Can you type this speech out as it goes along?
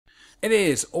It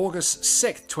is August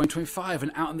 6th, 2025,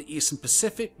 and out in the eastern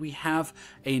Pacific, we have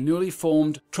a newly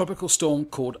formed tropical storm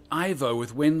called IVO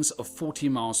with winds of 40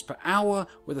 miles per hour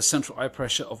with a central eye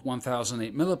pressure of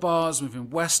 1008 millibars,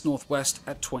 moving west-northwest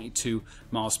at 22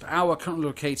 miles per hour, currently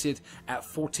located at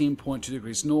 14.2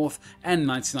 degrees north and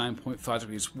 99.5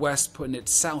 degrees west, putting it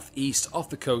southeast off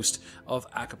the coast of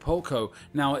Acapulco.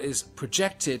 Now, it is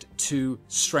projected to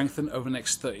strengthen over the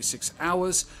next 36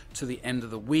 hours to the end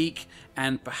of the week,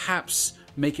 and perhaps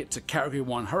make it to Category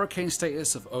 1 hurricane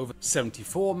status of over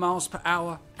 74 miles per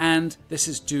hour. And this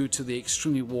is due to the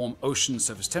extremely warm ocean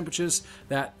surface temperatures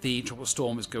that the tropical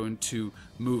storm is going to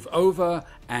move over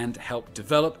and help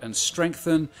develop and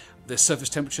strengthen. The surface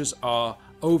temperatures are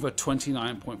over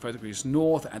 29.5 degrees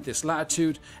north at this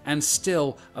latitude and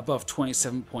still above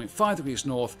 27.5 degrees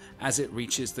north as it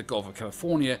reaches the Gulf of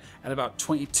California at about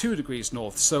 22 degrees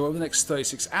north. So over the next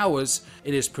 36 hours,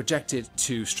 it is projected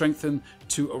to strengthen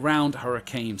to around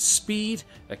hurricane speed,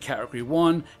 a Category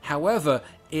 1. However,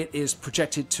 it is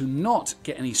projected to not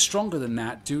get any stronger than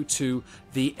that due to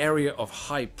the area of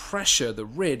high pressure, the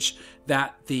ridge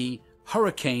that the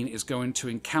hurricane is going to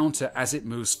encounter as it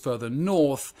moves further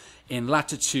north in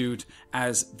latitude,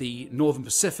 as the northern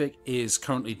Pacific is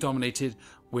currently dominated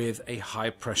with a high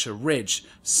pressure ridge.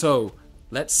 So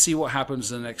let's see what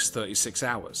happens in the next 36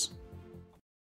 hours.